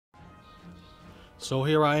So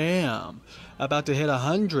here I am, about to hit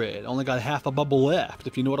 100. Only got half a bubble left,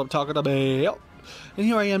 if you know what I'm talking about. And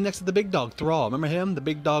here I am next to the big dog Thrall. Remember him? The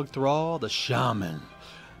big dog Thrall, the Shaman.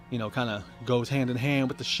 You know, kind of goes hand in hand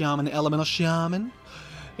with the Shaman, the elemental Shaman.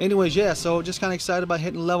 Anyways, yeah, so just kind of excited about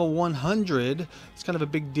hitting level 100. It's kind of a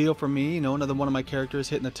big deal for me, you know, another one of my characters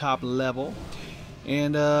hitting the top level.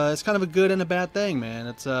 And it's kind of a good and a bad thing, man.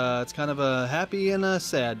 It's kind of a happy and a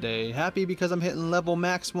sad day. Happy because I'm hitting level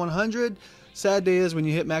max 100. Sad day is when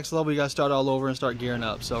you hit max level, you gotta start all over and start gearing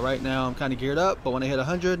up. So right now I'm kind of geared up, but when I hit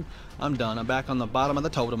 100, I'm done. I'm back on the bottom of the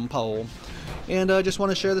totem pole. And I just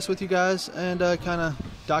want to share this with you guys and kind of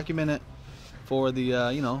document it for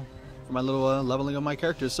the, you know, for my little leveling of my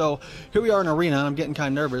characters. So here we are in arena, and I'm getting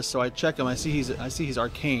kind of nervous. So I check him. I see he's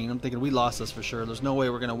arcane. I'm thinking we lost this for sure. There's no way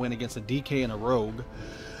we're gonna win against a DK and a rogue.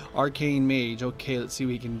 Arcane mage. Okay, let's see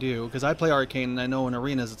what he can do. Because I play arcane, and I know in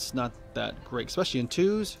arenas it's not that great, especially in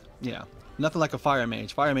twos. Yeah, nothing like a fire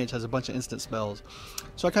mage. Fire mage has a bunch of instant spells.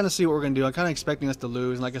 So I kind of see what we're gonna do. I'm kind of expecting us to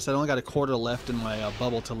lose. And like I said, I only got a quarter left in my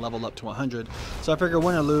bubble to level up to 100. So I figure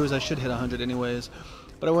win or lose, I should hit 100 anyways.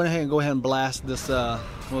 But I went ahead and go ahead and blast this, what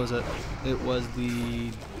was it? It was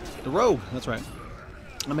the rogue, that's right.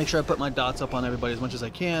 I make sure I put my dots up on everybody as much as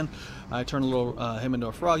I can. I turn a little, him into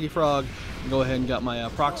a froggy frog. Go ahead and got my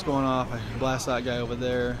procs going off. I blast that guy over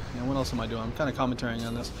there. And what else am I doing? I'm kind of commentating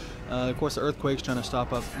on this. Of course, the earthquake's trying to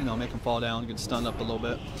stop up, you know, make him fall down, get stunned up a little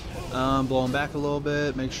bit. Blow him back a little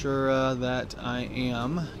bit, make sure that I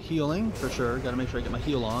am healing, for sure. Got to make sure I get my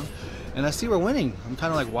heal on. And I see we're winning. I'm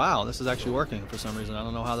kind of like, wow, this is actually working for some reason. I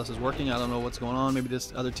don't know how this is working. I don't know what's going on. Maybe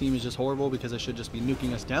this other team is just horrible because they should just be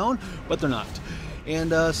nuking us down, but they're not.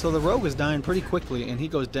 And so the rogue is dying pretty quickly, and he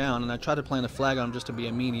goes down, and I tried to plant a flag on him just to be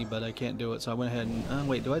a meanie, but I can't do it. So I went ahead and,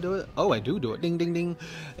 wait, do I do it? Oh, I do it. Ding, ding, ding.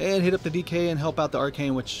 And hit up the DK and help out the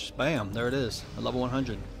arcane, which, bam, there it is, at level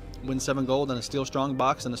 100. Win 7 gold and a steel strong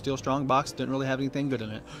box, and the steel strong box didn't really have anything good in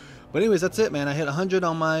it. But anyways, that's it, man. I hit 100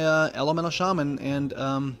 on my elemental shaman, and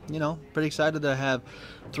you know, pretty excited to have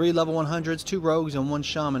 3 level 100s, 2 rogues, and 1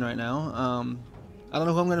 shaman right now. I don't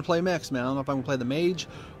know who I'm going to play next, man. I don't know if I'm going to play the mage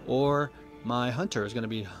or my hunter is going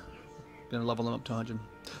to level them up to 100.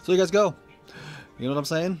 So you guys go. You know what I'm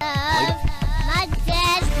saying? Later. My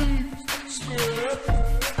dad.